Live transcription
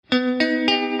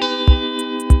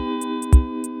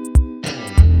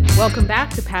Welcome back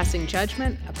to Passing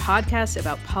Judgment, a podcast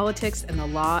about politics and the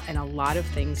law and a lot of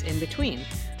things in between.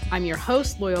 I'm your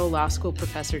host, Loyola Law School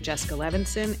Professor Jessica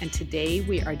Levinson, and today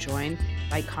we are joined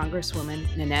by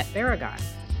Congresswoman Nanette Barragán.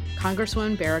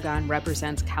 Congresswoman Barragán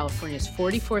represents California's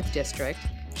 44th District.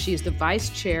 She is the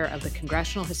vice chair of the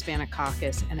Congressional Hispanic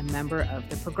Caucus and a member of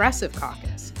the Progressive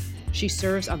Caucus. She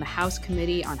serves on the House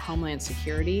Committee on Homeland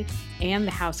Security and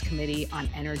the House Committee on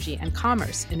Energy and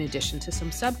Commerce, in addition to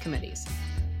some subcommittees.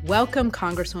 Welcome,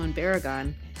 Congresswoman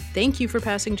Barragán. Thank you for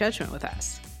passing judgment with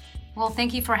us. Well,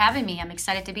 thank you for having me. I'm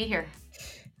excited to be here.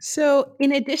 So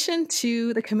in addition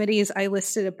to the committees I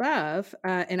listed above,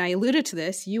 and I alluded to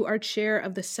this, you are chair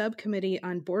of the Subcommittee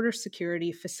on Border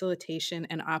Security, Facilitation,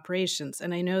 and Operations.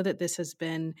 And I know that this has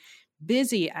been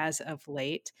busy as of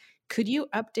late. Could you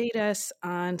update us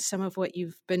on some of what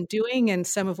you've been doing and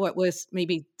some of what was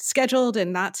maybe scheduled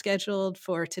and not scheduled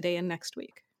for today and next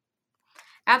week?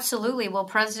 Absolutely. Well,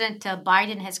 President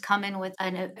Biden has come in with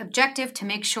an objective to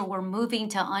make sure we're moving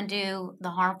to undo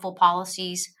the harmful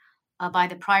policies by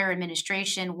the prior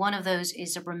administration. One of those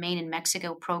is the Remain in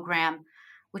Mexico program,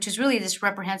 which is really this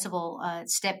reprehensible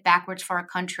step backwards for our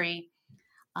country.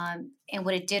 And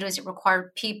what it did was it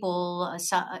required people,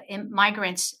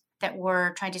 migrants that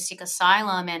were trying to seek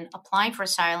asylum and applying for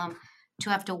asylum,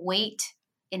 to have to wait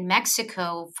in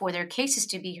Mexico for their cases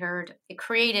to be heard. It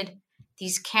created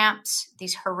these camps,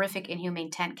 these horrific, inhumane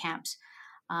tent camps.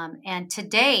 And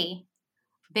today,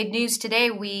 big news today,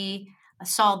 we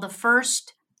saw the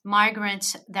first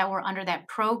migrants that were under that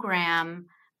program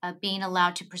being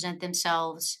allowed to present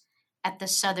themselves at the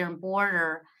southern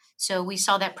border. So we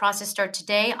saw that process start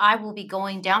today. I will be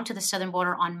going down to the southern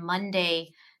border on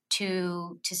Monday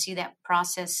to see that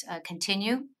process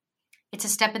continue. It's a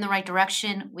step in the right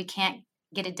direction. We can't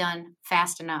get it done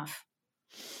fast enough.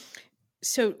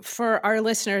 So for our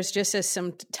listeners, just as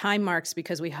some time marks,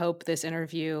 because we hope this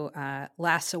interview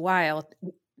lasts a while,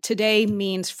 today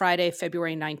means Friday,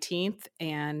 February 19th,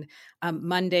 and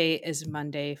Monday is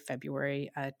Monday, February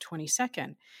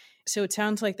 22nd. So it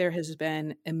sounds like there has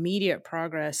been immediate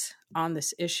progress on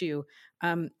this issue.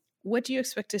 What do you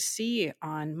expect to see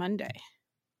on Monday?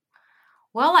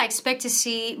 Well, I expect to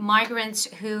see migrants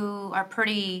who are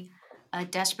pretty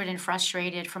desperate and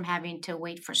frustrated from having to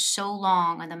wait for so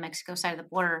long on the Mexico side of the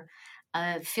border,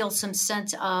 feel some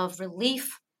sense of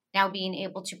relief now being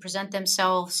able to present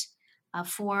themselves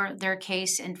for their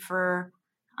case and for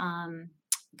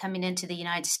coming into the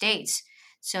United States.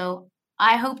 So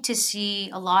I hope to see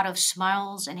a lot of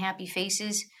smiles and happy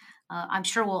faces. I'm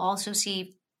sure we'll also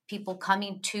see people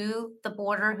coming to the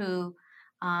border who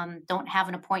don't have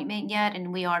an appointment yet,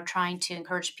 and we are trying to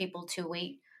encourage people to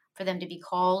wait for them to be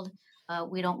called.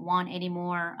 We don't want any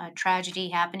more tragedy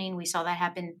happening. We saw that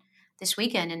happen this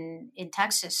weekend in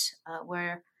Texas,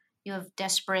 where you have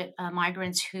desperate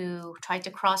migrants who tried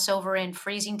to cross over in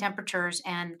freezing temperatures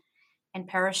and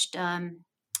perished. And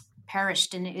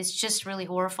it's just really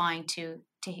horrifying to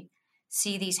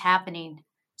see these happening.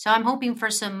 So I'm hoping for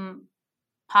some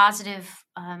positive.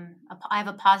 I have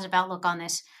a positive outlook on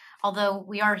this, although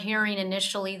we are hearing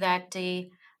initially that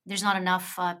there's not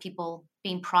enough people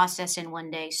being processed in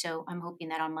one day. So I'm hoping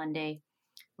that on Monday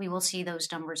we will see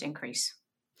those numbers increase.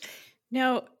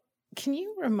 Now, can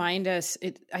you remind us,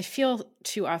 I feel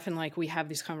too often like we have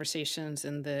these conversations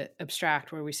in the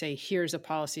abstract where we say, here's a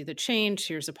policy that changed,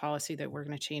 here's a policy that we're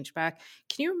going to change back.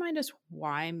 Can you remind us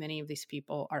why many of these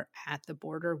people are at the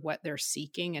border, what they're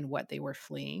seeking and what they were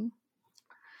fleeing?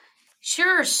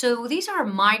 Sure. So these are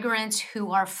migrants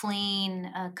who are fleeing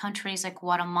countries like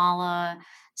Guatemala,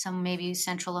 some maybe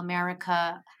Central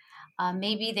America.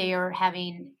 Maybe they are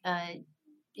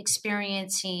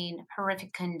experiencing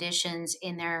horrific conditions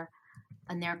in their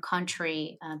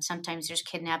country. Sometimes there's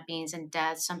kidnappings and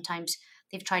deaths. Sometimes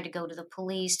they've tried to go to the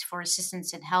police for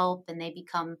assistance and help, and they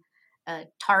become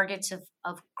targets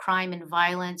of crime and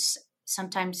violence.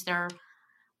 Sometimes they're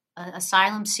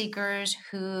asylum seekers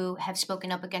who have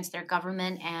spoken up against their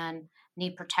government and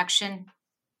need protection.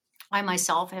 I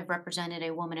myself have represented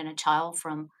a woman and a child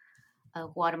from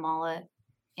Guatemala,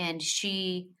 and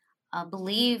she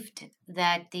believed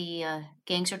that the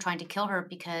gangs were trying to kill her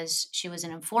because she was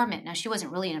an informant. Now, she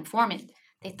wasn't really an informant.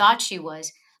 They thought she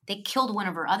was. They killed one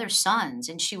of her other sons,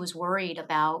 and she was worried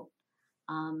about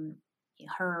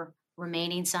her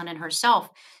remaining son and herself.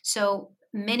 So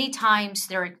many times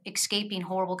they're escaping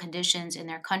horrible conditions in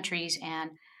their countries,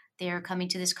 and they're coming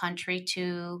to this country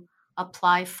to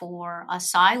apply for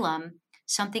asylum,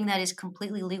 something that is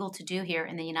completely legal to do here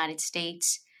in the United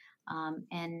States,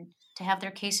 and to have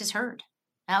their cases heard.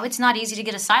 Now, it's not easy to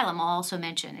get asylum, I'll also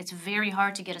mention. It's very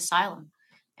hard to get asylum.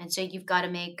 And so you've got to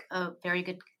make a very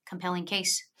good compelling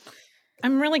case.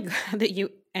 I'm really glad that you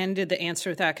ended the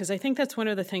answer with that, because I think that's one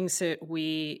of the things that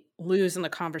we lose in the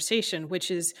conversation,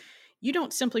 which is you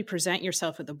don't simply present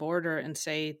yourself at the border and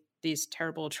say, these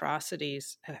terrible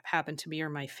atrocities have happened to me or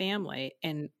my family,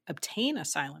 and obtain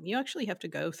asylum. You actually have to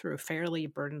go through a fairly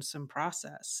burdensome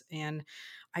process. And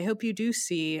I hope you do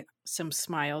see some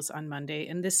smiles on Monday.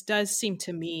 And this does seem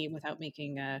to me, without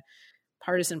making a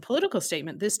partisan political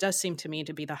statement, this does seem to me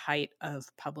to be the height of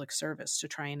public service to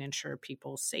try and ensure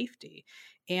people's safety.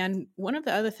 And one of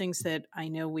the other things that I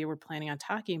know we were planning on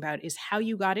talking about is how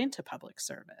you got into public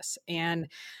service. And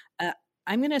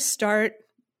I'm going to start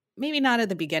maybe not at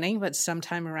the beginning, but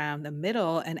sometime around the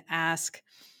middle, and ask,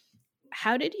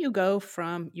 how did you go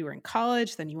from, you were in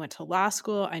college, then you went to law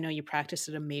school. I know you practiced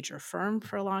at a major firm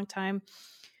for a long time.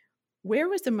 Where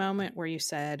was the moment where you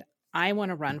said, I want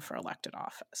to run for elected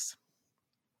office?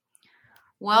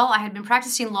 Well, I had been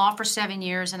practicing law for 7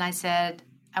 years, and I said,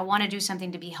 I want to do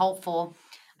something to be helpful.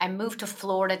 I moved to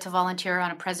Florida to volunteer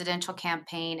on a presidential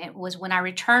campaign. It was when I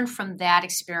returned from that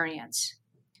experience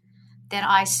that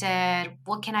I said,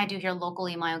 what can I do here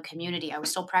locally in my own community? I was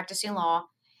still practicing law,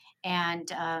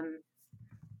 and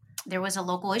there was a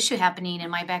local issue happening in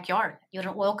my backyard. You had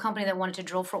an oil company that wanted to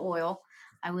drill for oil.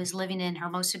 I was living in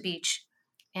Hermosa Beach,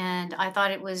 and I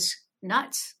thought it was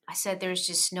nuts. I said, there's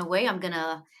just no way I'm going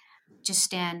to just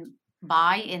stand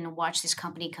by and watch this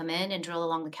company come in and drill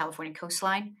along the California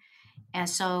coastline. And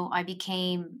so I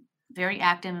became very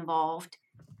active, involved,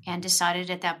 and decided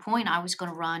at that point I was going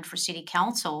to run for city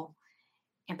council.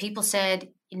 And people said,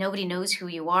 nobody knows who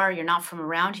you are. You're not from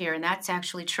around here. And that's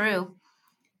actually true.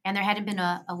 And there hadn't been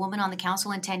a woman on the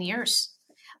council in 10 years.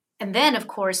 And then, of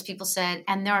course, people said,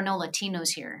 and there are no Latinos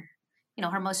here.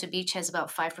 Hermosa Beach has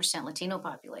about 5% Latino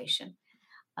population.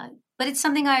 But it's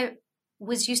something I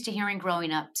was used to hearing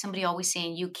growing up. Somebody always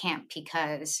saying, you can't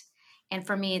because. And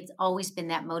for me, it's always been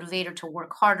that motivator to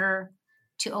work harder,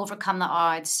 to overcome the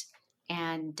odds.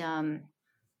 And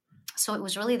so it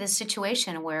was really this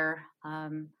situation where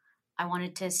I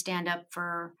wanted to stand up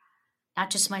for not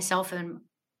just myself and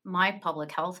my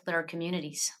public health, but our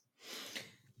communities.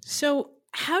 So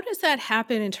how does that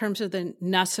happen in terms of the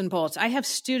nuts and bolts? I have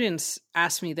students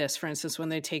ask me this, for instance, when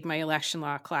they take my election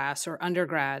law class, or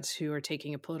undergrads who are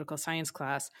taking a political science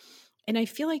class. And I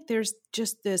feel like there's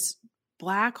just this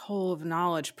black hole of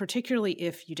knowledge, particularly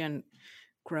if you didn't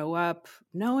grow up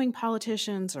knowing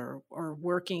politicians or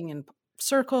working in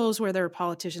circles where there are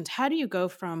politicians. How do you go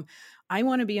from, I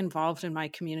want to be involved in my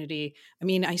community? I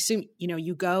mean, I assume,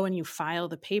 you go and you file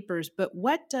the papers, but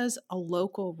what does a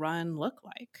local run look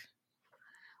like?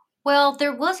 Well,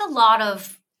 there was a lot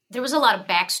of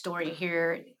backstory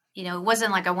here. It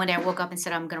wasn't like one day I woke up and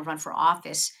said, I'm going to run for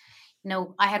office.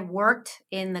 I had worked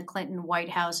in the Clinton White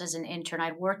House as an intern.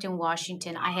 I'd worked in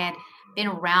Washington. I had been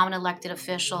around elected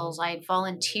officials. I had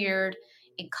volunteered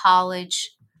in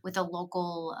college with a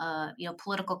local,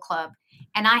 political club,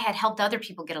 and I had helped other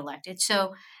people get elected.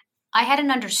 So I had an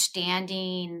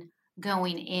understanding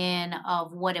going in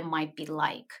of what it might be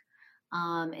like.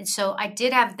 And so I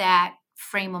did have that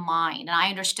frame of mind, and I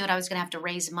understood I was going to have to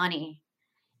raise money,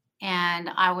 and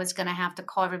I was going to have to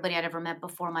call everybody I'd ever met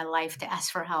before in my life to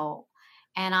ask for help.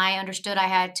 And I understood I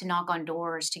had to knock on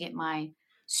doors to get my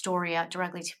story out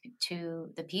directly to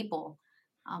the people.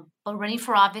 But running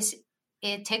for office,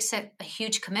 it takes a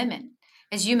huge commitment.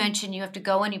 As you mentioned, you have to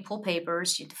go and you pull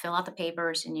papers, you have to fill out the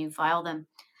papers and you file them.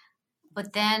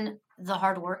 But then the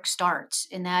hard work starts,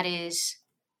 and that is,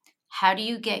 how do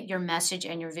you get your message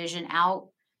and your vision out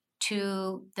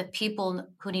to the people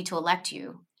who need to elect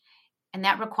you? And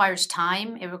that requires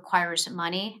time, it requires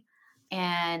money,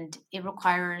 and it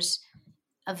requires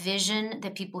a vision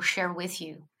that people share with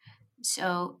you.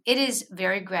 So it is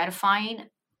very gratifying,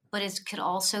 but it could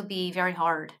also be very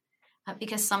hard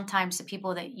because sometimes the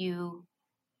people that you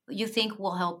think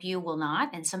will help you will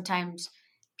not. And sometimes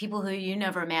people who you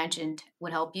never imagined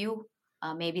would help you,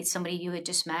 maybe it's somebody you had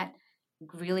just met,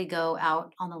 really go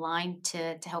out on the line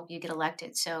to help you get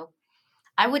elected. So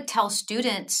I would tell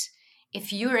students,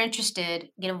 if you're interested,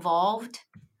 get involved,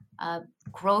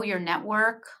 grow your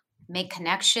network, make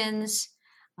connections,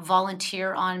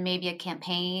 volunteer on maybe a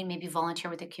campaign, maybe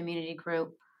volunteer with a community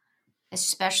group,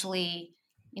 especially,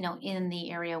 in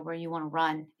the area where you want to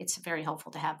run. It's very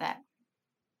helpful to have that.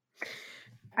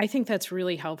 I think that's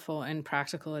really helpful and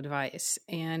practical advice.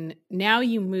 And now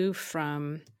you move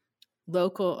from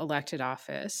local elected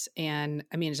office, and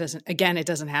I mean, it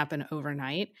doesn't happen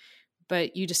overnight,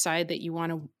 but you decide that you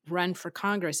want to run for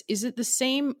Congress. Is it the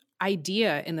same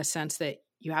idea in the sense that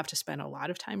you have to spend a lot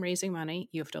of time raising money.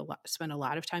 You have to spend a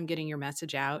lot of time getting your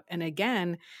message out. And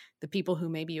again, the people who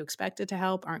maybe you expected to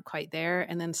help aren't quite there.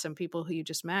 And then some people who you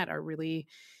just met are really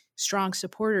strong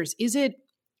supporters.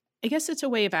 I guess it's a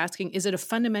way of asking, is it a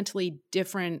fundamentally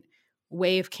different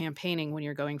way of campaigning when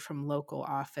you're going from local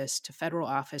office to federal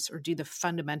office, or do the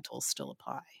fundamentals still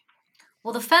apply?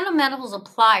 Well, the fundamentals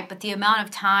apply, but the amount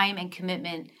of time and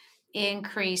commitment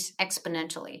increase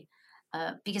exponentially.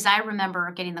 Because I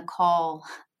remember getting the call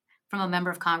from a member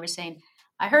of Congress saying,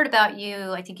 I heard about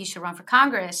you. I think you should run for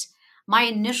Congress. My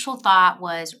initial thought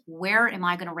was, where am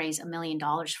I going to raise $1 million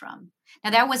from? Now,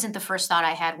 that wasn't the first thought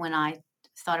I had when I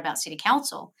thought about city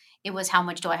council. It was, how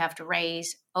much do I have to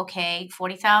raise? Okay,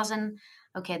 40,000.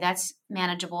 Okay, that's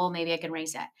manageable. Maybe I can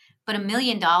raise that. But $1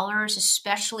 million,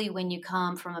 especially when you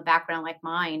come from a background like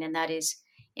mine, and that is,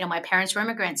 my parents were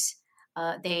immigrants.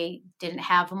 They didn't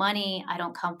have money. I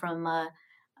don't come from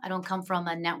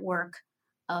a network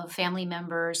of family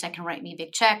members that can write me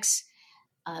big checks.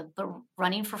 But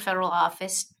running for federal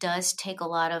office does take a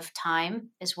lot of time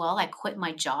as well. I quit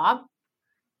my job,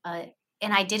 and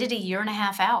I did it a year and a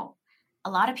half out. A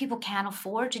lot of people can't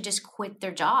afford to just quit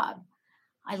their job.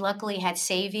 I luckily had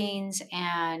savings,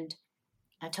 and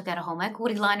I took out a home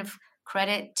equity line of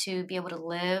credit to be able to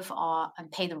live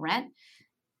and pay the rent.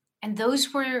 And those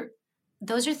are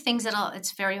things that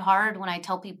it's very hard when I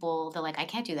tell people, they're like, I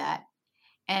can't do that.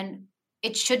 And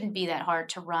it shouldn't be that hard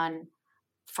to run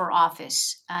for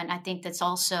office. And I think that's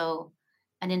also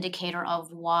an indicator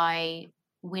of why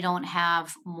we don't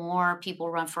have more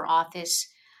people run for office,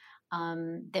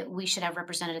 that we should have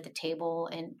represented at the table,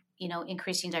 and,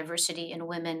 increasing diversity in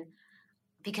women,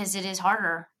 because it is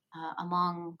harder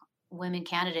among women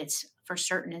candidates for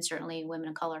certain, and certainly women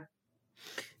of color.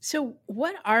 So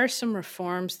what are some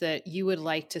reforms that you would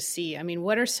like to see? I mean,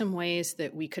 what are some ways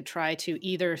that we could try to,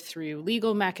 either through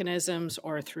legal mechanisms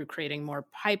or through creating more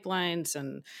pipelines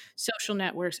and social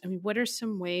networks? I mean, what are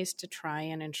some ways to try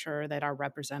and ensure that our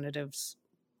representatives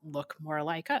look more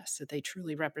like us, that they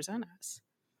truly represent us?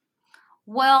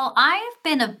 Well, I've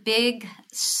been a big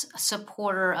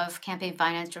supporter of campaign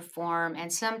finance reform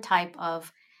and some type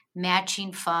of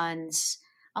matching funds,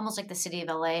 almost like the city of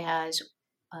LA has,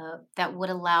 that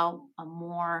would allow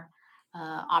more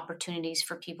opportunities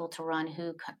for people to run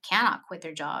who cannot quit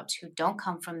their jobs, who don't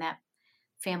come from that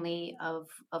family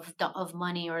of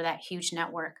money or that huge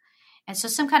network. And so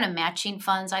some kind of matching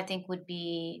funds, I think, would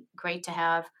be great to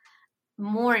have.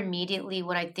 More immediately,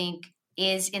 what I think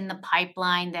is in the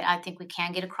pipeline that I think we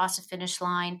can get across the finish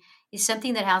line is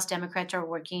something that House Democrats are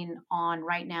working on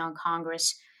right now in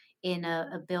Congress in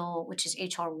a bill, which is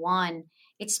H.R. 1.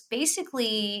 It's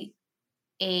basically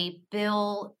a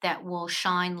bill that will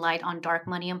shine light on dark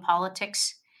money in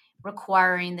politics,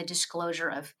 requiring the disclosure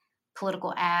of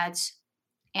political ads.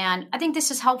 And I think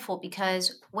this is helpful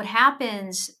because what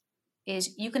happens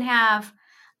is you can have,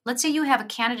 let's say you have a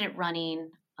candidate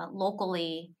running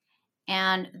locally,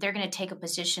 and they're going to take a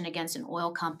position against an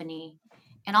oil company.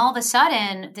 And all of a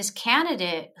sudden, this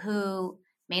candidate who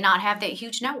may not have that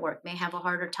huge network, may have a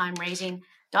harder time raising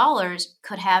dollars,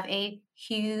 could have a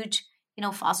huge,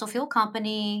 fossil fuel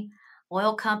company,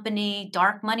 oil company,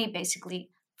 dark money, basically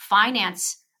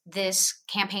finance this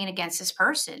campaign against this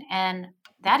person. And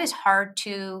that is hard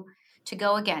to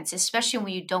go against, especially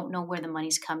when you don't know where the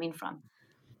money's coming from.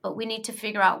 But we need to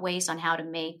figure out ways on how to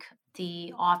make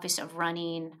the office of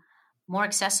running more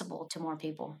accessible to more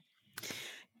people.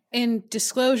 And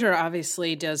disclosure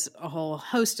obviously does a whole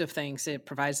host of things. It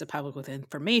provides the public with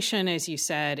information, as you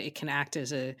said. It can act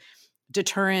as a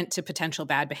deterrent to potential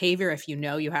bad behavior if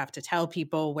you have to tell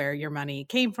people where your money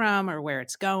came from or where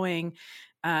it's going.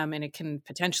 And it can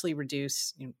potentially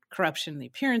reduce corruption, the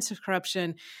appearance of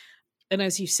corruption. And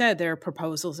as you said, there are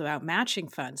proposals about matching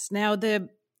funds. Now,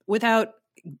 without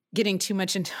getting too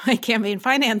much into my campaign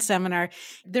finance seminar,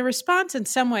 the response in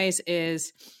some ways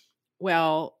is,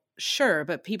 well, sure,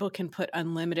 but people can put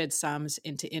unlimited sums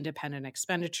into independent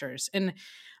expenditures. And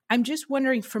I'm just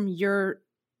wondering, from your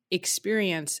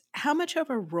experience, how much of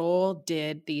a role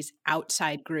did these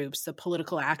outside groups, the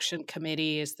political action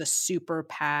committees, the super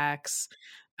PACs,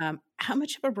 how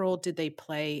much of a role did they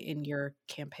play in your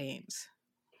campaigns?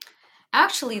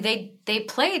 Actually, they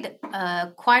played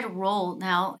quite a role.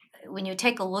 Now, when you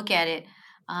take a look at it,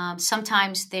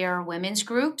 sometimes they're women's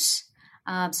groups,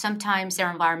 sometimes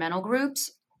they're environmental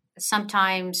groups,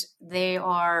 sometimes they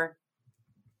are,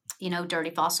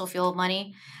 dirty fossil fuel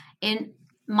money. In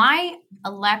my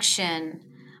election,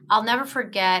 I'll never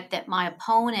forget that my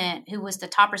opponent, who was the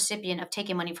top recipient of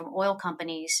taking money from oil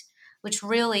companies, which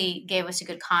really gave us a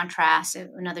good contrast,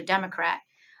 another Democrat,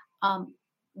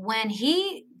 when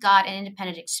he got an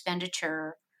independent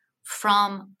expenditure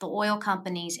from the oil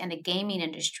companies and the gaming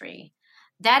industry,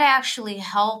 that actually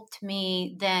helped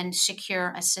me then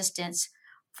secure assistance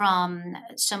from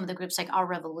some of the groups like Our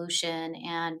Revolution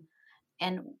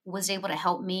and was able to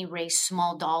help me raise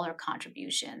small dollar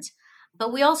contributions.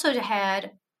 But we also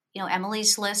had,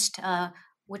 Emily's List,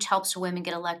 which helps women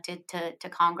get elected to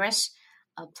Congress,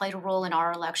 played a role in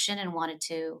our election and wanted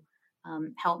to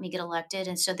help me get elected.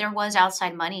 And so there was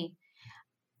outside money.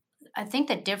 I think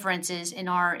the difference is in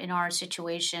our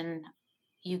situation,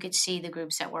 you could see the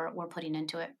groups that we're putting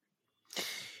into it.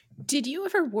 Did you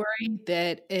ever worry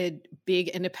that a big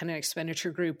independent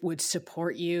expenditure group would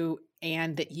support you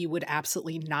and that you would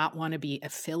absolutely not want to be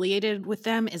affiliated with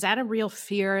them? Is that a real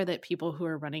fear that people who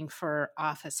are running for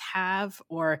office have?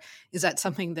 Or is that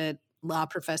something that law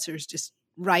professors just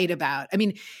write about? I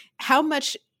mean, how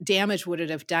much damage would it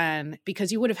have done?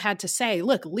 Because you would have had to say,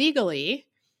 look, legally,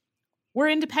 we're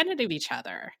independent of each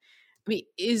other. I mean,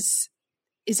 is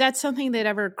that something that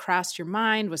ever crossed your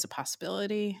mind, was a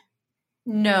possibility?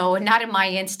 No, not in my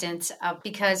instance,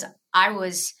 because I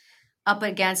was up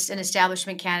against an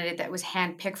establishment candidate that was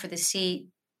handpicked for the seat.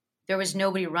 There was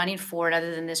nobody running for it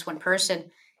other than this one person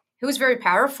who was very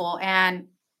powerful. And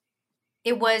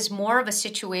it was more of a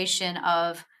situation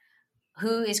of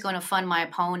who is going to fund my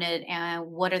opponent and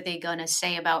what are they going to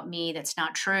say about me that's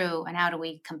not true, and how do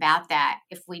we combat that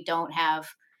if we don't have,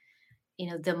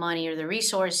 the money or the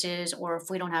resources, or if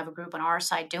we don't have a group on our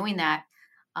side doing that.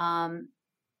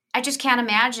 I just can't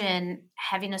imagine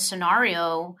having a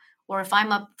scenario where if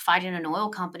I'm up fighting an oil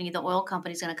company, the oil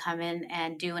company is going to come in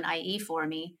and do an IE for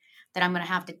me, that I'm going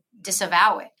to have to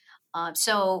disavow it.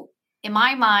 So in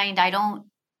my mind, I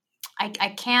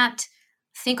can't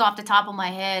think off the top of my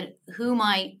head who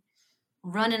might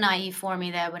run an IE for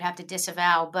me that I would have to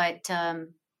disavow. But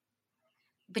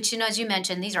as you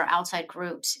mentioned, these are outside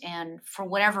groups, and for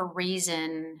whatever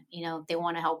reason, they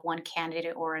want to help one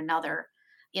candidate or another.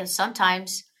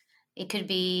 Sometimes it could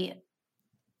be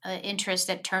interest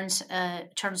that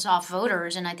turns off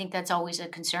voters, and I think that's always a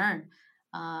concern,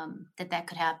 that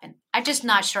could happen. I'm just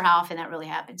not sure how often that really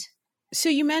happens. So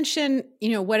you mentioned,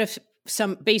 what if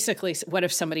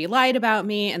somebody lied about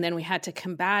me, and then we had to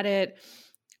combat it?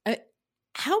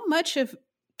 How much of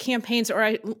campaigns,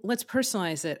 let's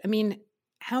personalize it. I mean,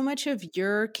 how much of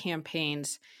your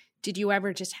campaigns did you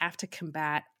ever just have to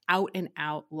combat out and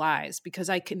out lies? Because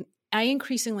I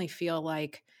increasingly feel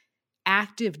like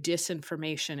active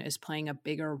disinformation is playing a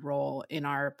bigger role in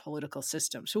our political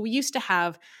system. So we used to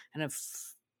have kind of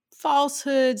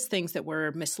falsehoods, things that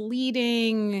were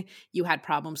misleading. You had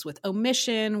problems with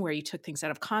omission where you took things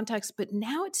out of context, but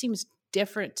now it seems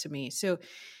different to me. So,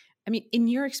 I mean, in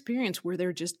your experience, were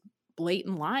there just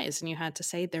blatant lies and you had to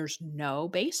say there's no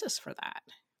basis for that?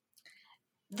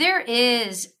 There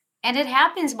is, and it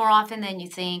happens more often than you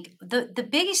think. The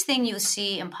biggest thing you'll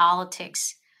see in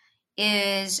politics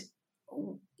is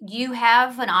you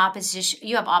have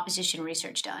opposition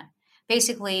research done.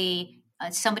 Basically,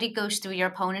 somebody goes through your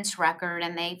opponent's record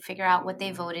and they figure out what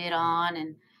they voted on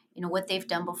and what they've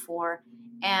done before,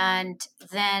 and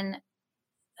then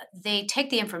they take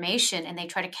the information and they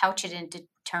try to couch it into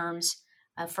terms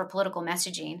for political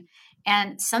messaging.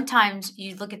 And sometimes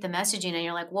you look at the messaging and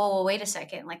you're like, whoa, wait a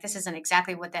second, like this isn't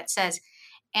exactly what that says.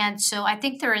 And so I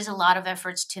think there is a lot of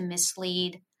efforts to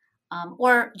mislead,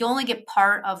 or you only get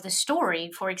part of the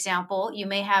story. For example, you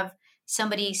may have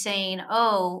somebody saying,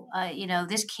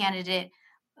 this candidate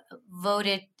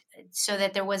voted so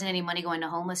that there wasn't any money going to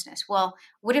homelessness. Well,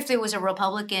 what if there was a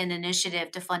Republican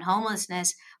initiative to fund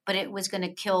homelessness, but it was going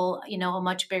to kill, a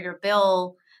much bigger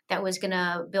bill that was going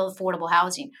to build affordable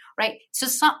housing, right? So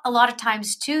a lot of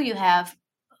times too, you have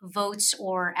votes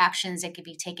or actions that could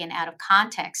be taken out of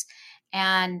context.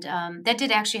 And that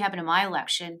did actually happen in my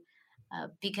election,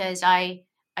 because I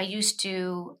used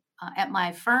to, at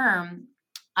my firm,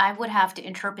 I would have to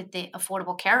interpret the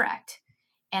Affordable Care Act.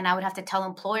 And I would have to tell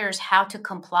employers how to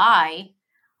comply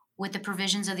with the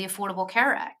provisions of the Affordable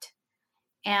Care Act.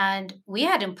 And we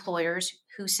had employers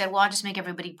who said, well, I'll just make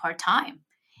everybody part-time.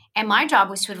 And my job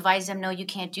was to advise them, no, you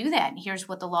can't do that. And here's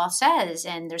what the law says.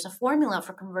 And there's a formula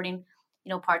for converting,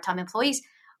 part-time employees.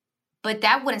 But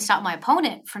that wouldn't stop my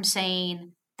opponent from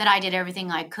saying that I did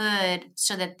everything I could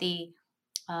so that the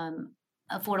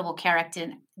Affordable Care Act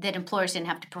that employers didn't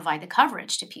have to provide the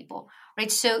coverage to people,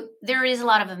 right? So there is a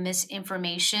lot of a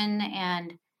misinformation,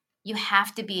 and you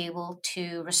have to be able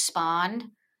to respond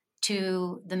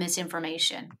to the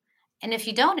misinformation. And if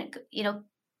you don't,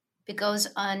 it goes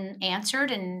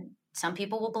unanswered, and some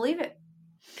people will believe it.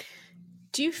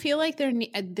 Do you feel like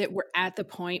that we're at the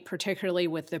point, particularly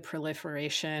with the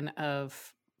proliferation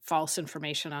of false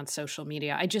information on social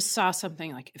media. I just saw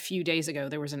something like a few days ago.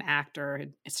 There was an actor,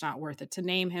 it's not worth it to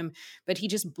name him, but he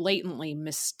just blatantly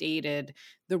misstated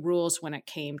the rules when it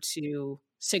came to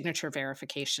signature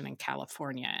verification in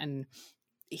California. And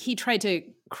he tried to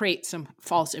create some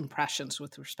false impressions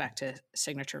with respect to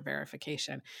signature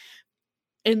verification.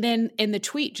 And the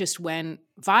tweet just went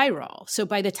viral. So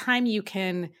by the time you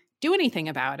can do anything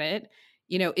about it,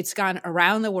 it's gone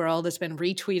around the world. It's been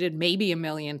retweeted maybe 1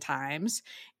 million times.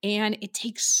 And it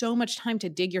takes so much time to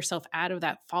dig yourself out of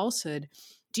that falsehood.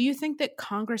 Do you think that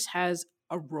Congress has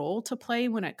a role to play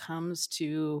when it comes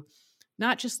to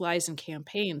not just lies in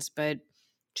campaigns, but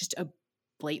just a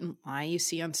blatant lie you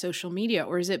see on social media?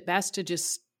 Or is it best to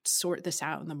just sort this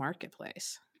out in the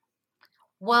marketplace?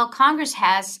 Well, Congress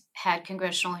has had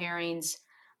congressional hearings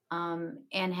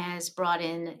and has brought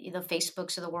in the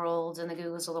Facebooks of the world and the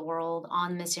Googles of the world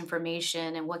on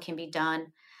misinformation and what can be done.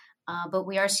 But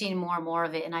we are seeing more and more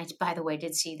of it. And I, by the way,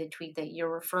 did see the tweet that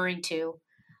you're referring to.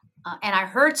 And I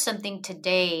heard something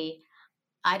today.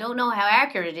 I don't know how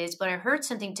accurate it is, but I heard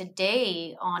something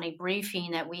today on a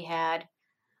briefing that we had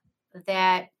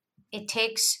that it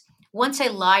takes, once a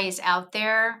lie is out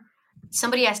there,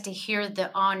 somebody has to hear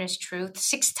the honest truth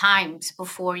 6 times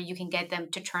before you can get them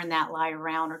to turn that lie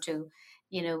around or to,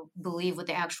 believe what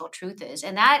the actual truth is.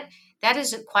 And that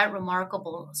is a quite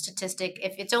remarkable statistic.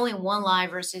 If it's only one lie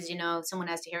versus, someone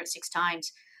has to hear it 6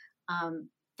 times,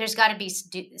 there's got to be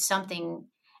something.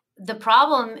 The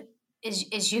problem is,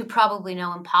 as you probably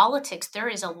know, in politics, there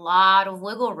is a lot of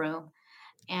wiggle room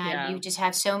and you just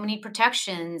have so many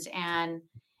protections, and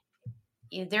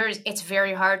it's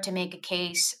very hard to make a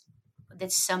case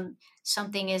that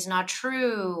something is not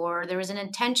true or there is an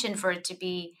intention for it to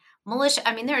be malicious.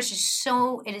 I mean, it is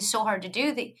so hard to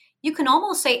do that you can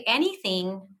almost say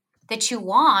anything that you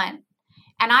want.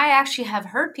 And I actually have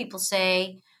heard people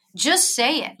say, just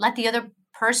say it, let the other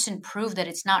person prove that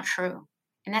it's not true.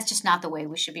 And that's just not the way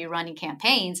we should be running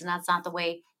campaigns. And that's not the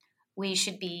way we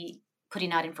should be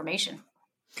putting out information.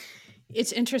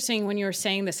 It's interesting when you were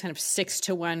saying this kind of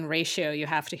 6-to-1 ratio, you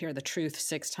have to hear the truth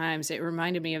 6 times. It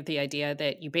reminded me of the idea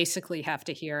that you basically have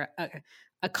to hear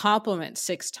a compliment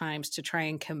 6 times to try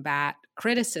and combat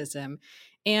criticism.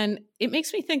 And it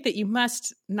makes me think that you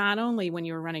must, not only when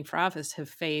you were running for office, have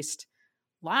faced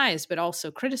lies, but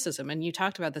also criticism. And you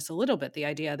talked about this a little bit, the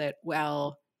idea that,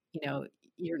 well,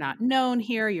 you're not known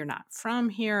here, you're not from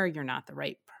here, you're not the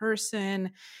right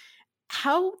person.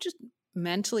 How just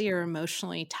mentally or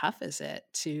emotionally tough is it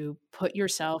to put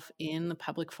yourself in the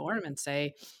public forum and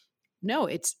say, no,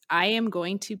 I am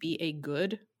going to be a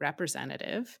good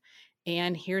representative,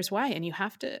 and here's why. And you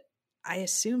have to, I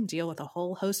assume, deal with a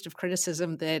whole host of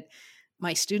criticism that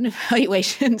my student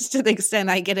evaluations, to the extent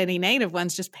I get any negative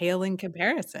ones, just pale in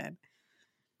comparison.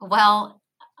 Well,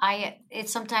 it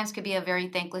sometimes could be a very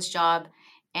thankless job.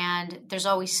 And there's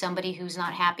always somebody who's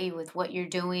not happy with what you're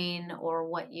doing or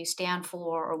what you stand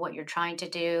for or what you're trying to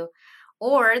do.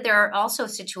 Or there are also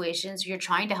situations where you're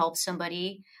trying to help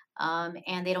somebody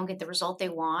and they don't get the result they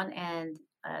want and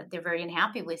they're very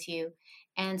unhappy with you.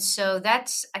 And so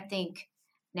that's, I think,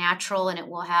 natural and it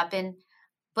will happen.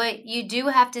 But you do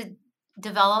have to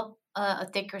develop a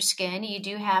thicker skin. You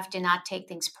do have to not take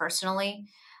things personally.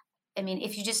 I mean,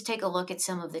 if you just take a look at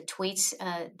some of the tweets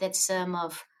that some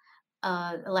of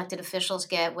elected officials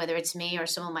get, whether it's me or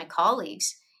some of my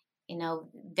colleagues,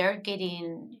 they're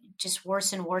getting just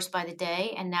worse and worse by the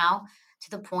day. And now to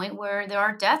the point where there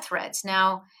are death threats.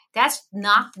 Now, that's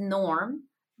not the norm,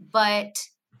 but,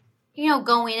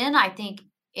 going in, I think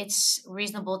it's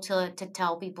reasonable to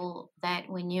tell people that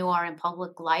when you are in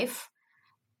public life,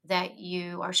 that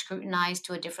you are scrutinized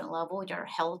to a different level, you're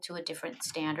held to a different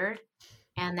standard,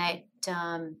 and that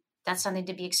that's something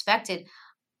to be expected.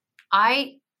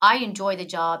 I enjoy the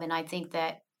job, and I think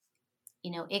that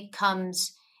it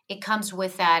comes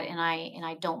with that, and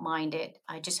I don't mind it.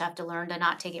 I just have to learn to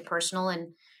not take it personal and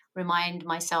remind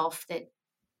myself that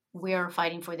we are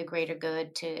fighting for the greater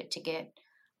good to get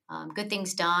good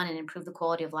things done and improve the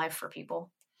quality of life for people.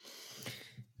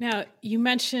 Now, you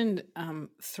mentioned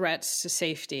threats to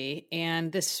safety,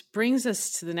 and this brings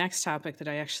us to the next topic that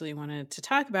I actually wanted to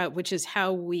talk about, which is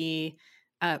how we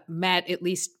met, at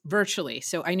least virtually.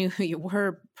 So I knew who you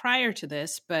were prior to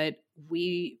this, but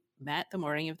we met the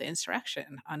morning of the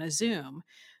insurrection on a Zoom.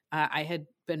 I had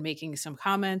been making some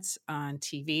comments on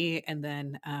TV, and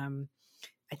then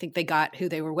I think they got who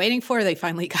they were waiting for. They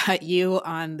finally got you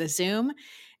on the Zoom.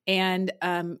 And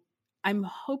I'm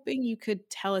hoping you could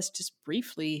tell us just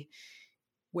briefly,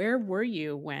 where were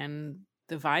you when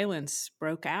the violence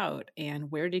broke out,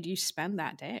 and where did you spend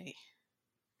that day?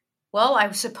 Well, I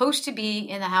was supposed to be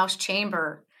in the House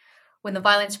chamber when the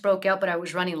violence broke out, but I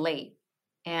was running late,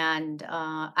 and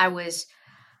I was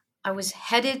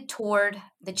headed toward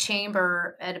the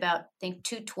chamber at about, I think,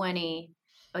 2:20.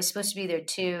 I was supposed to be there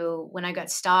too when I got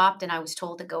stopped, and I was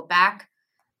told to go back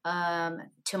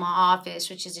to my office,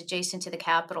 which is adjacent to the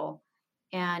Capitol.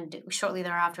 And shortly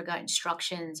thereafter, got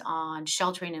instructions on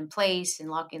sheltering in place and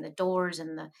locking the doors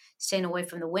and staying away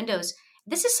from the windows.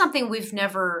 This is something we've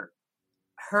never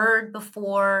heard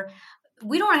before.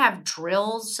 We don't have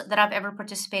drills that I've ever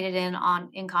participated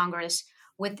in Congress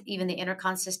with even the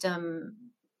intercon system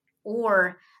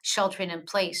or sheltering in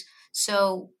place.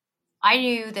 So I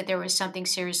knew that there was something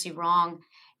seriously wrong.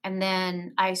 And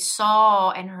then I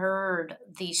saw and heard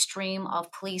the stream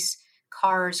of police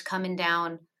cars coming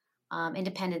down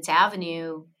Independence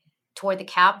Avenue toward the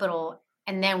Capitol.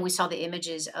 And then we saw the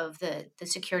images of the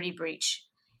security breach.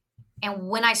 And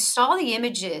when I saw the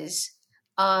images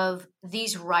of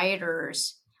these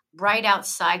rioters right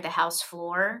outside the House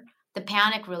floor, the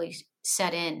panic really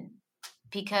set in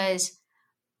because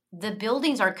the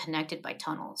buildings are connected by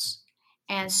tunnels.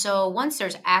 And so once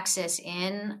there's access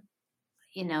in,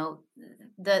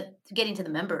 the getting to the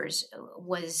members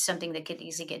was something that could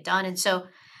easily get done. And so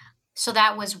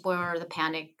that was where the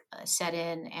panic set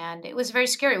in, and it was very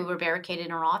scary. We were barricaded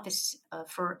in our office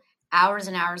for hours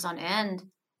and hours on end.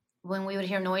 When we would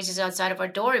hear noises outside of our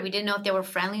door, we didn't know if they were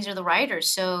friendlies or the rioters.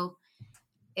 So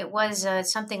it was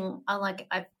something unlike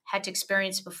I've had to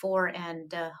experience before,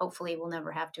 and hopefully we'll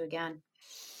never have to again.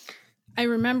 I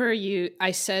remember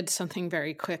I said something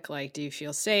very quick, like, do you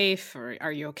feel safe or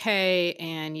are you okay?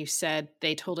 And you said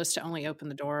they told us to only open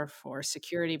the door for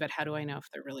security, but how do I know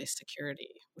if they're really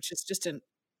security? Which is just an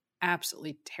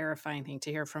absolutely terrifying thing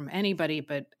to hear from anybody.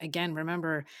 But again,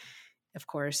 remember, of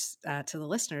course, to the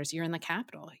listeners, you're in the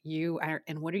Capitol.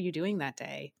 And what are you doing that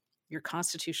day? Your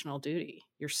constitutional duty.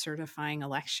 You're certifying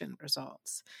election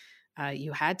results.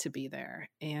 You had to be there.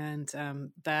 And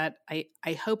that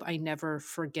I hope I never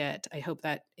forget. I hope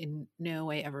that in no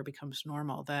way ever becomes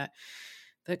normal, that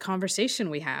the conversation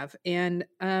we have. And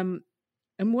I'm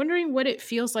wondering what it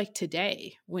feels like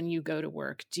today when you go to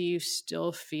work. Do you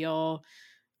still feel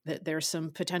that there's some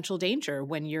potential danger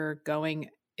when you're going,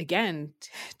 again,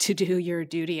 to do your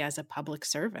duty as a public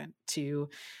servant, to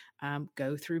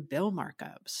go through bill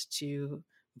markups, to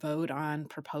vote on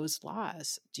proposed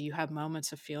laws? Do you have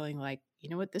moments of feeling like, you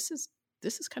know what, this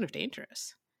is kind of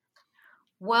dangerous?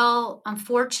 Well,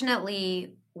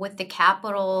 unfortunately, with the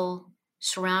Capitol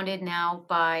surrounded now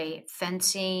by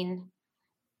fencing,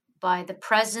 by the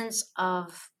presence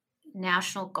of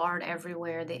National Guard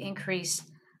everywhere, the increased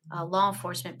law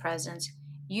enforcement presence,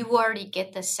 you already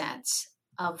get the sense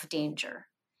of danger.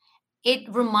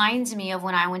 It reminds me of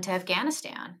when I went to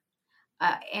Afghanistan.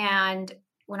 And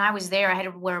when I was there, I had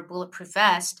to wear a bulletproof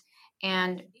vest,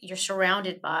 and you're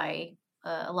surrounded by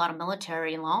a lot of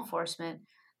military and law enforcement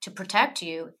to protect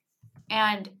you.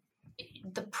 And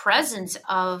the presence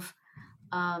of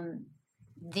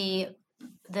the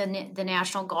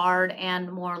National Guard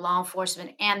and more law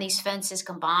enforcement and these fences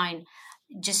combined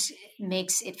just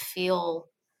makes it feel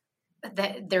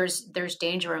that there's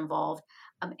danger involved.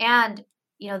 And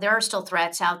there are still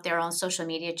threats out there on social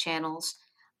media channels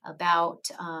about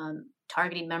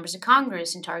targeting members of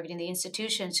Congress and targeting the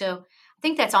institution. So I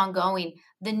think that's ongoing.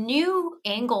 The new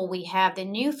angle we have, the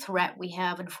new threat we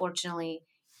have, unfortunately,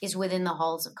 is within the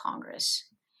halls of Congress.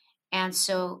 And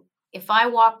so if I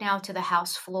walk now to the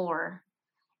House floor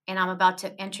and I'm about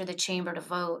to enter the chamber to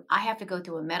vote, I have to go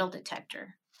through a metal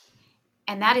detector.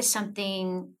 And that is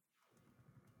something,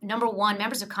 number one,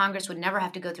 members of Congress would never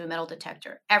have to go through a metal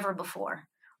detector ever before,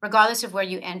 regardless of where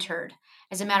you entered.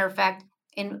 As a matter of fact,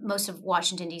 in most of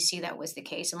Washington, D.C., that was the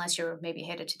case, unless you're maybe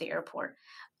headed to the airport.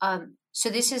 So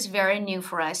this is very new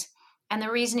for us. And the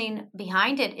reasoning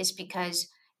behind it is because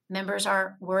members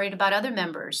are worried about other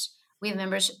members. We have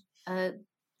members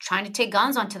trying to take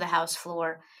guns onto the House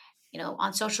floor,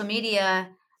 on social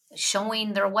media,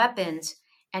 showing their weapons.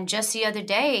 And just the other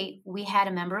day, we had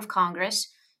a member of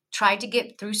Congress tried to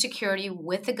get through security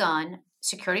with a gun.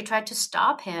 Security tried to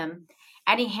stop him,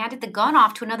 and he handed the gun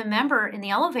off to another member in the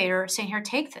elevator saying, "Here,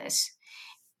 take this."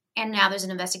 And now there's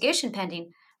an investigation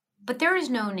pending. But there is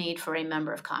no need for a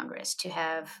member of Congress to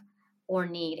have or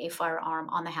need a firearm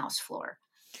on the House floor.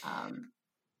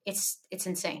 It's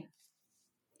insane.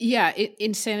 Yeah,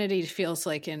 insanity feels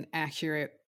like an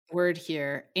accurate word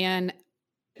here. And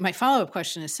my follow-up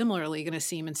question is similarly going to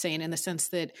seem insane in the sense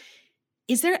that,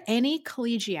 is there any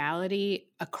collegiality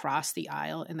across the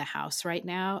aisle in the House right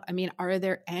now? I mean, are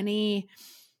there any,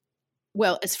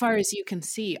 well, as far as you can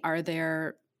see, are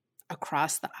there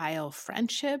across the aisle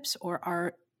friendships, or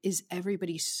are is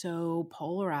everybody so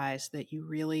polarized that you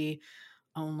really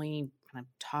only kind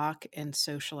of talk and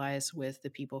socialize with the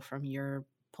people from your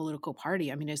political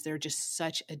party? I mean, is there just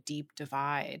such a deep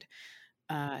divide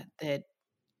that,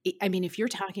 I mean, if you're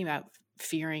talking about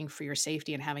fearing for your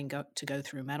safety and having to go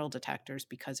through metal detectors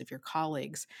because of your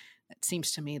colleagues, it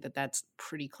seems to me that that's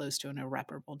pretty close to an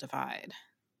irreparable divide.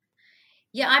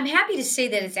 Yeah, I'm happy to say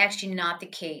that it's actually not the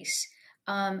case,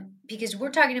 because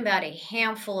we're talking about a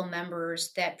handful of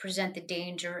members that present the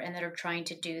danger and that are trying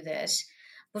to do this.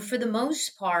 But for the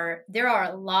most part, there are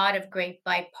a lot of great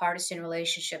bipartisan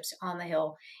relationships on the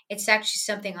Hill. It's actually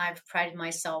something I've prided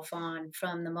myself on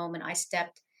from the moment I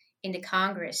stepped into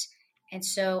Congress. And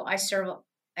so I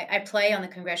play on the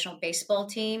congressional baseball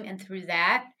team, and through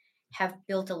that, have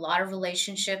built a lot of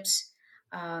relationships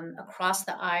across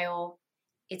the aisle.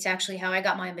 It's actually how I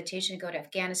got my invitation to go to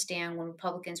Afghanistan when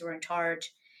Republicans were in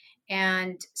charge.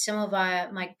 And some of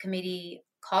my committee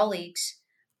colleagues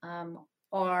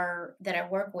are that I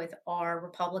work with are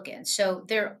Republicans. So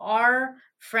there are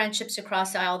friendships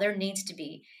across the aisle. There needs to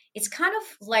be. It's kind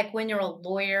of like when you're a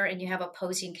lawyer and you have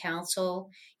opposing counsel.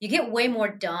 You get way more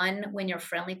done when you're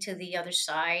friendly to the other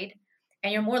side,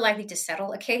 and you're more likely to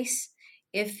settle a case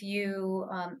if you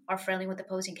are friendly with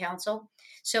opposing counsel.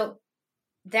 So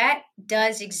that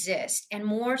does exist, and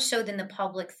more so than the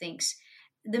public thinks.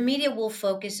 The media will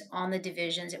focus on the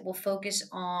divisions. It will focus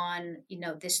on,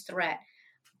 this threat.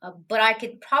 But I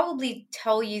could probably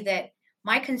tell you that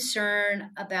my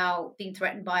concern about being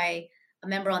threatened by a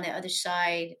member on the other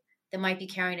side that might be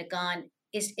carrying a gun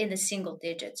is in the single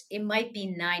digits. It might be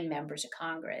 9 members of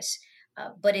Congress,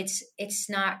 but it's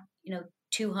not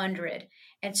 200.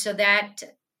 And so that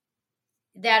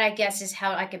I guess is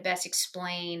how I could best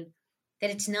explain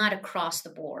that it's not across the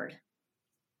board.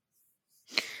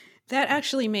 That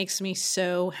actually makes me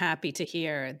so happy to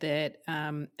hear that.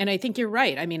 And I think you're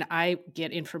right. I mean, I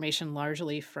get information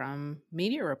largely from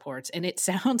media reports, and it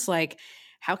sounds like,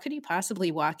 how could you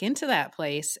possibly walk into that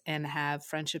place and have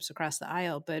friendships across the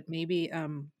aisle? But maybe,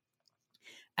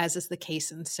 as is the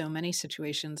case in so many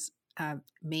situations,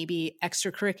 maybe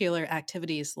extracurricular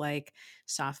activities like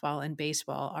softball and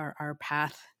baseball are our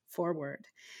path forward.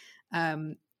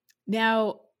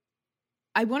 Now,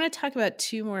 I want to talk about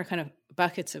 2 more kind of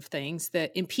buckets of things,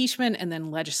 the impeachment and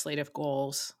then legislative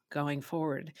goals going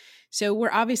forward. So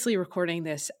we're obviously recording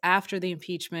this after the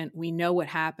impeachment. We know what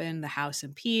happened. The House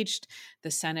impeached.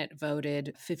 The Senate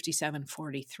voted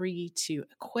 57-43 to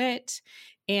acquit.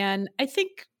 And I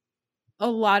think a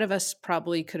lot of us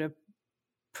probably could have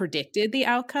predicted the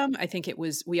outcome. I think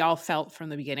we all felt from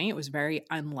the beginning it was very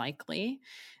unlikely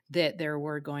that there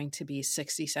were going to be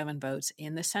 67 votes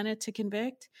in the Senate to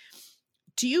convict.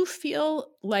 Do you feel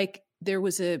like there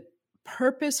was a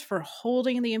purpose for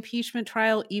holding the impeachment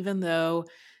trial, even though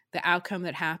the outcome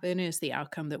that happened is the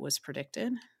outcome that was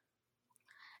predicted?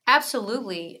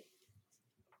 Absolutely.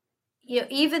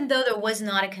 Even though there was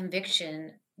not a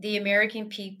conviction, the American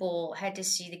people had to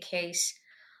see the case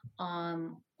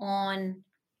on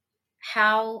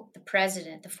how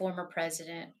the former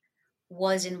president,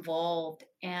 was involved,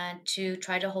 and to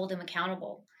try to hold him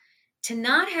accountable. To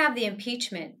not have the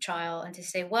impeachment trial and to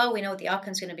say, well, we know what the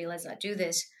outcome is going to be, let's not do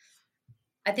this,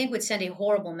 I think would send a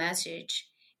horrible message.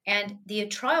 And the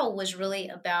trial was really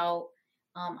about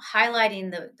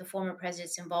highlighting the former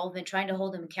president's involvement, trying to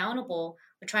hold him accountable,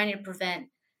 but trying to prevent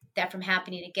that from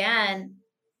happening again,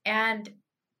 and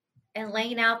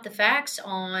laying out the facts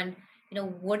on,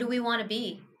 what do we want to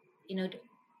be?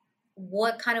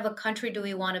 What kind of a country do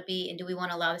we want to be, and do we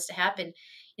want to allow this to happen?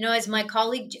 As my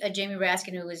colleague Jamie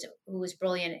Raskin, who was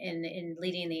brilliant in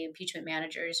leading the impeachment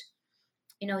managers,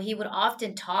 he would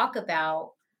often talk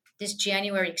about this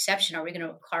January exception. Are we going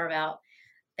to carve out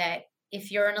that if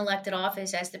you're in elected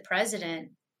office as the president,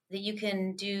 that you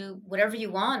can do whatever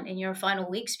you want in your final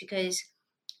weeks because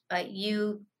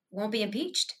you won't be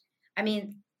impeached? I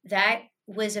mean, that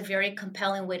was a very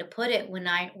compelling way to put it when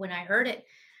I heard it.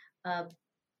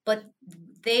 But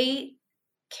they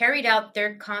carried out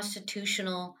their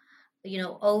constitutional,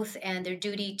 oath and their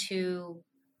duty to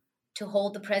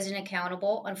hold the president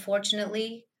accountable.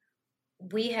 Unfortunately,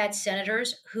 we had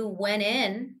senators who went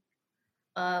in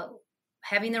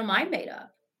having their mind made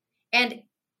up. And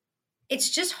it's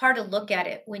just hard to look at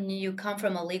it when you come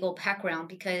from a legal background,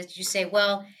 because you say,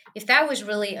 well, if that was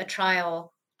really a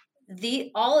trial,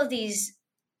 all of these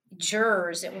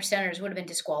jurors that were senators would have been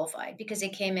disqualified because they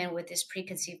came in with this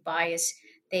preconceived bias.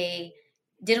 They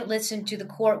didn't listen to the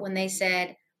court when they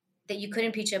said that you could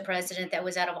impeach a president that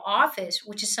was out of office,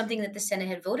 which is something that the Senate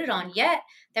had voted on. Yet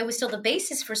that was still the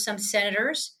basis for some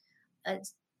senators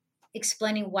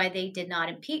explaining why they did not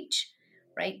impeach,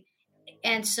 right?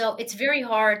 And so it's very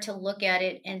hard to look at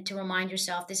it and to remind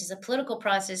yourself this is a political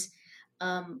process.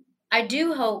 I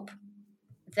do hope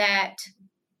that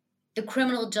the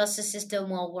criminal justice system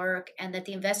will work and that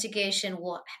the investigation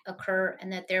will occur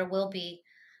and that there will be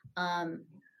a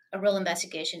real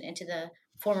investigation into the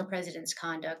former president's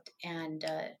conduct and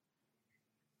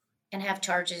have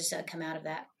charges come out of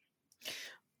that.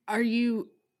 Are you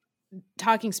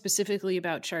talking specifically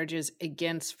about charges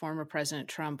against former President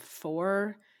Trump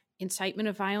for incitement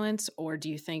of violence, or do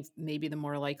you think maybe the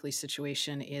more likely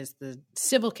situation is the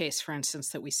civil case, for instance,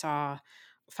 that we saw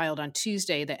filed on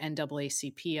Tuesday, the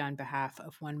NAACP on behalf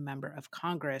of one member of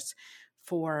Congress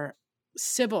for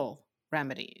civil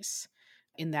remedies?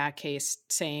 In that case,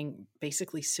 saying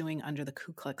basically suing under the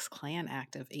Ku Klux Klan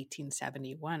Act of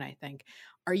 1871, I think.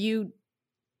 Are you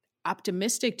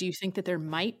optimistic? Do you think that there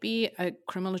might be a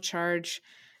criminal charge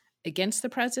against the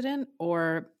president,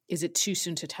 or is it too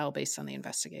soon to tell based on the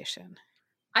investigation?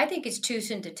 I think it's too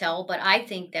soon to tell, but I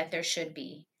think that there should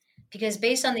be, because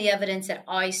based on the evidence that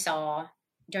I saw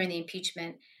during the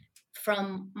impeachment,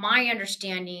 from my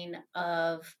understanding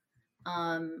of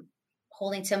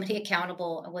holding somebody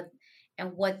accountable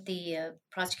and what the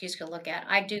prosecutors could look at,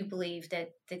 I do believe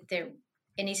that it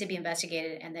needs to be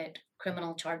investigated and that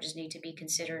criminal charges need to be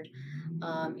considered,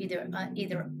 either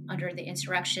under the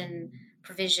insurrection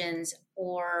provisions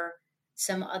or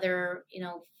some other,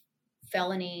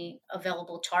 felony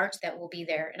available charge that will be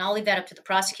there. And I'll leave that up to the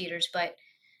prosecutors. But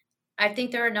I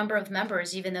think there are a number of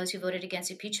members, even those who voted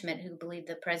against impeachment, who believe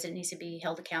the president needs to be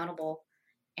held accountable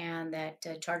and that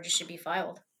charges should be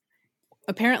filed.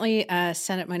 Apparently,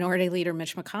 Senate Minority Leader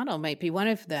Mitch McConnell might be one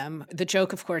of them. The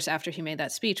joke, of course, after he made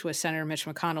that speech was Senator Mitch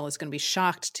McConnell is going to be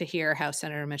shocked to hear how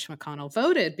Senator Mitch McConnell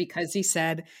voted, because he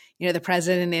said, the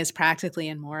president is practically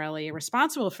and morally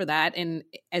responsible for that. And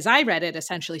as I read it,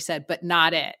 essentially said, but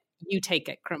not it. You take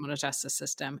it, criminal justice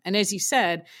system. And as you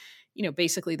said,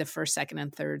 basically the first, second,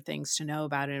 and third things to know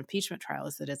about an impeachment trial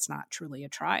is that it's not truly a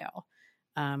trial.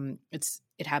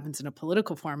 It happens in a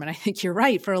political form. And I think you're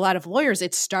right. For a lot of lawyers,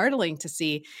 it's startling to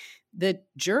see the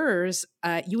jurors.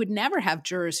 You would never have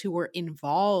jurors who were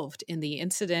involved in the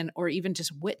incident or even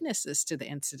just witnesses to the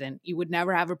incident. You would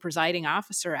never have a presiding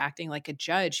officer acting like a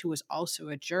judge who was also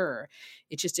a juror.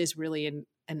 It just is really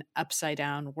an upside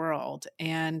down world.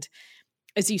 And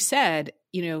as you said,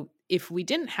 if we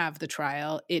didn't have the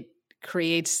trial, it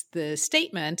creates the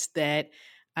statement that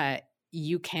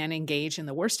you can engage in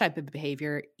the worst type of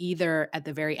behavior either at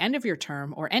the very end of your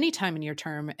term or any time in your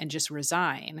term and just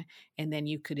resign. And then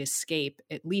you could escape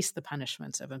at least the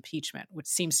punishments of impeachment, which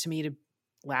seems to me to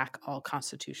lack all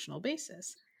constitutional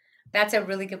basis. That's a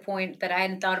really good point that I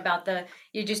hadn't thought about,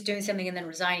 you're just doing something and then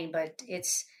resigning, but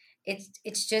it's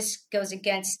just goes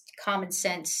against common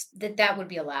sense that would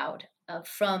be allowed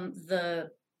from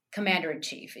the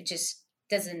commander-in-chief. It just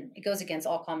doesn't, it goes against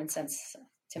all common sense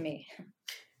to me.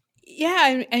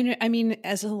 Yeah. I mean,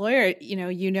 as a lawyer,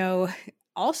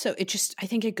 also, I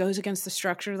think it goes against the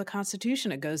structure of the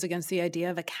Constitution. It goes against the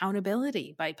idea of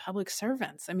accountability by public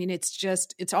servants. I mean,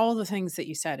 it's all the things that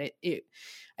you said.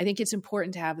 I think it's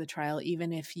important to have the trial,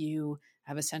 even if you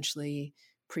have essentially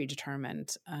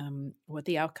predetermined what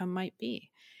the outcome might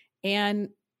be. And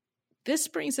this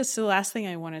brings us to the last thing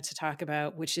I wanted to talk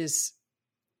about, which is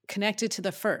connected to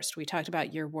the first. We talked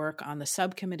about your work on the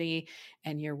subcommittee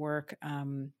and your work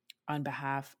on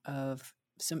behalf of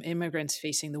some immigrants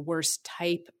facing the worst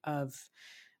type of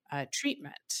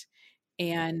treatment.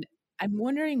 And I'm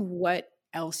wondering what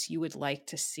else you would like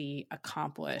to see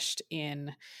accomplished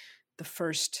in the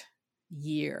first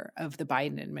year of the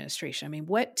Biden administration. I mean,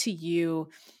 what to you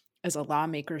as a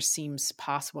lawmaker seems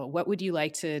possible? What would you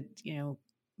like to,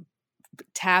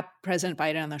 tap President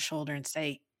Biden on the shoulder and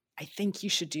say, I think you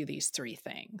should do these three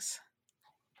things?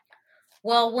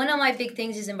 Well, one of my big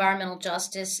things is environmental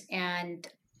justice, and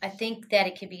I think that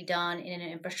it could be done in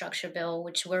an infrastructure bill,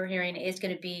 which we're hearing is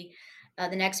going to be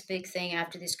the next big thing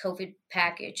after this COVID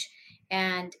package.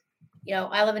 And,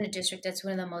 I live in a district that's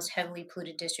one of the most heavily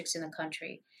polluted districts in the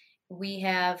country. We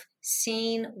have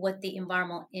seen what the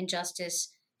environmental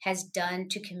injustice has done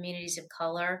to communities of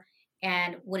color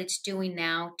and what it's doing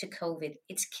now to COVID.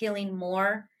 It's killing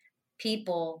more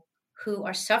people who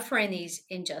are suffering these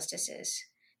injustices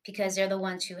because they're the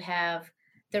ones who have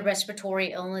the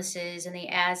respiratory illnesses and the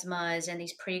asthmas and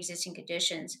these pre-existing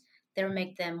conditions that will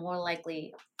make them more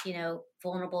likely,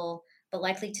 vulnerable, but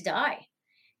likely to die.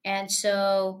 And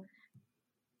so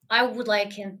I would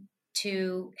like him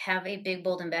to have a big,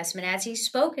 bold investment, as he's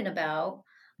spoken about,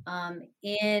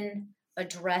 in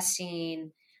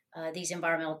addressing these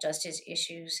environmental justice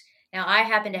issues. Now, I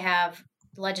happen to have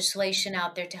legislation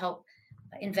out there to help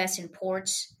invest in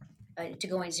ports to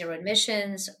going zero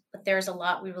emissions. But there's a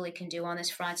lot we really can do on this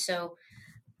front. So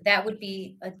that would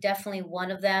be definitely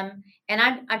one of them. And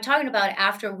I'm talking about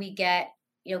after we get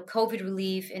COVID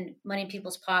relief and money in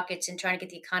people's pockets and trying to get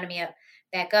the economy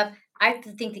back up. I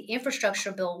think the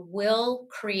infrastructure bill will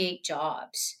create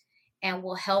jobs and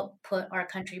will help put our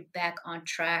country back on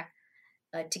track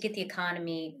to get the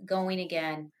economy going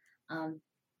again.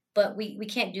 But we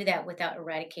can't do that without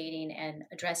eradicating and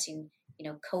addressing,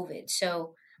 COVID.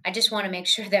 So I just want to make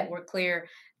sure that we're clear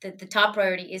that the top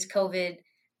priority is COVID.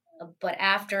 But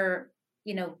after,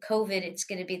 COVID, it's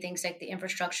going to be things like the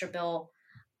infrastructure bill.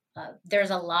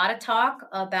 There's a lot of talk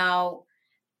about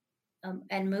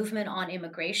and movement on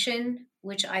immigration,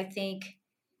 which I think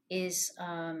is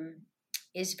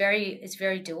very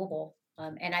doable,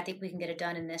 and I think we can get it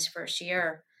done in this first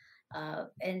year.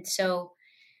 And so,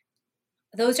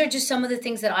 those are just some of the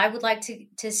things that I would like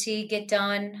to see get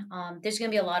done. There's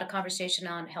going to be a lot of conversation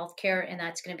on healthcare, and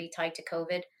that's going to be tied to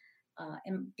COVID,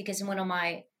 and because one of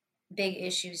my big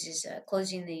issues is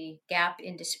closing the gap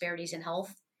in disparities in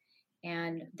health.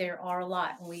 And there are a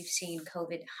lot. We've seen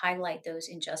COVID highlight those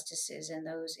injustices and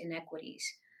those inequities,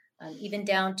 even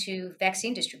down to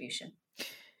vaccine distribution.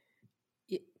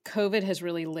 COVID has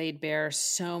really laid bare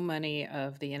so many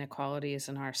of the inequalities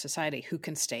in our society. Who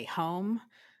can stay home,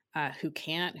 who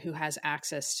can't, who has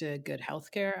access to good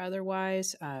healthcare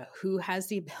otherwise, who has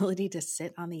the ability to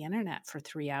sit on the internet for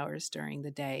 3 hours during the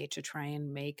day to try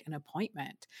and make an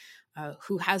appointment.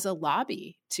 Who has a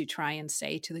lobby to try and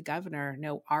say to the governor,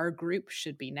 no, our group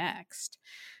should be next.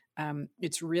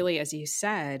 It's really, as you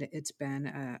said, it's been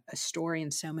a story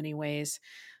in so many ways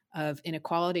of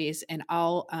inequalities. And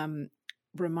I'll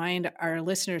remind our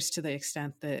listeners, to the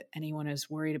extent that anyone is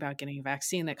worried about getting a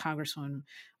vaccine, that Congresswoman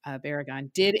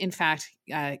Barragán did, in fact,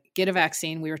 get a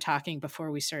vaccine. We were talking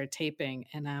before we started taping.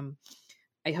 And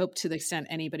I hope, to the extent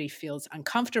anybody feels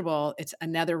uncomfortable, it's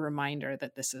another reminder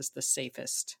that this is the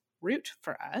safest route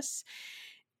for us.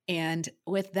 And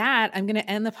with that, I'm going to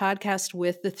end the podcast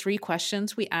with the 3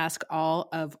 questions we ask all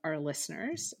of our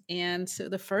listeners. And so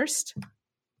the first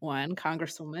one,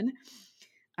 Congresswoman,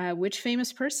 which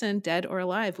famous person, dead or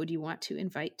alive, would you want to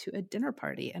invite to a dinner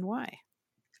party and why?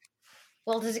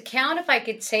 Well, does it count if I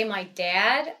could say my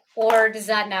dad, or does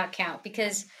that not count?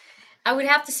 Because I would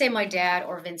have to say my dad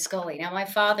or Vin Scully. Now, my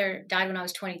father died when I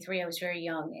was 23. I was very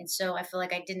young. And so I feel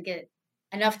like I didn't get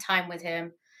enough time with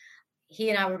him. He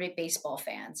and I were big baseball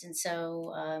fans. And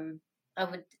so I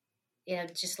would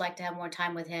just like to have more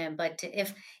time with him. But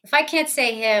if I can't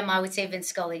say him, I would say Vin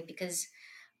Scully, because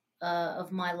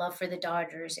of my love for the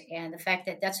Dodgers and the fact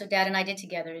that that's what Dad and I did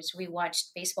together is we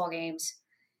watched baseball games.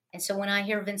 And so when I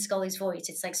hear Vin Scully's voice,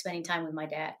 it's like spending time with my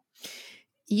dad.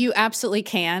 You absolutely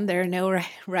can. There are no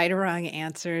right or wrong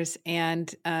answers.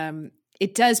 And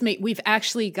it does we've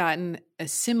actually gotten a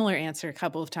similar answer a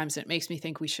couple of times. And it makes me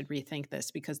think we should rethink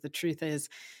this, because the truth is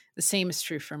the same is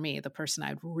true for me. The person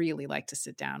I'd really like to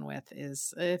sit down with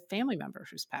is a family member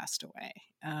who's passed away.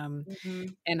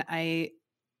 And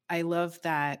I love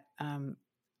that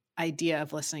idea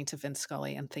of listening to Vin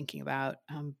Scully and thinking about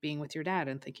being with your dad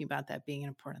and thinking about that being an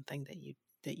important thing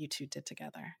that you two did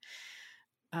together.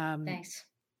 Thanks.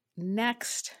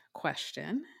 Next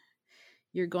question.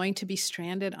 You're going to be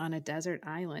stranded on a desert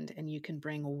island and you can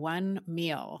bring one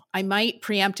meal. I might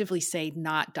preemptively say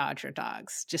not Dodger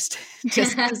dogs, just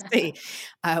to see.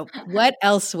 What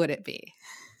else would it be?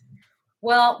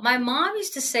 Well, my mom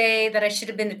used to say that I should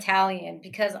have been Italian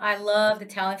because I loved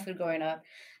Italian food growing up.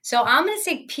 So I'm going to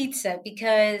say pizza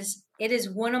because it is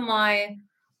one of my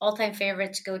all-time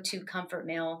favorites, go-to comfort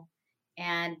meal.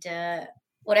 And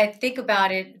when I think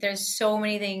about it, there's so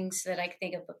many things that I can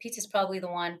think of, but pizza is probably the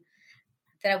one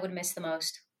that I would miss the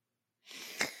most.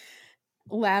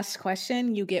 Last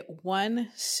question. You get one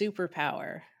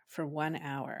superpower for 1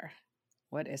 hour.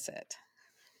 What is it?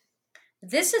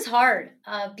 This is hard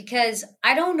because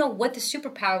I don't know what the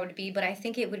superpower would be, but I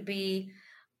think it would be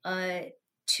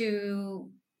to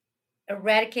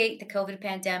eradicate the COVID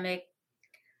pandemic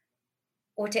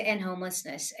or to end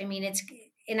homelessness. I mean,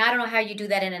 and I don't know how you do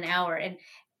that in an hour. And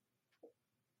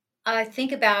I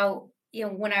think about,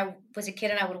 when I was a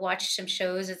kid and I would watch some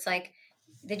shows, it's like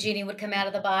the genie would come out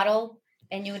of the bottle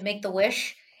and you would make the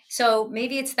wish. So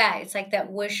maybe it's that. It's like that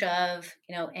wish of,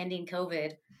 ending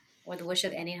COVID or the wish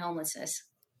of ending homelessness.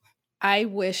 I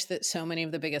wish that so many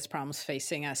of the biggest problems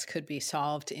facing us could be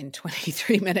solved in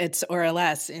 23 minutes or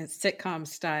less in sitcom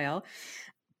style.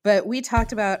 But we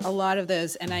talked about a lot of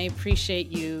those, and I appreciate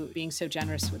you being so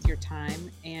generous with your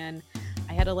time. And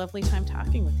I had a lovely time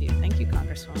talking with you. Thank you,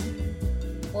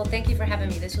 Congresswoman. Well, thank you for having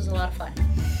me. This was a lot of fun.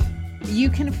 You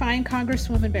can find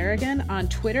Congresswoman Berrigan on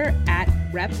Twitter at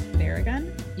Rep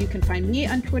Berrigan. You can find me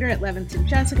on Twitter at Levinson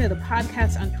Jessica, the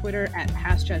podcast on Twitter at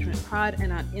Pass Judgment Pod,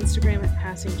 and on Instagram at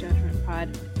Passing Judgment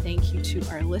Pod. Thank you to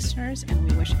our listeners, and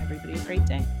we wish everybody a great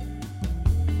day.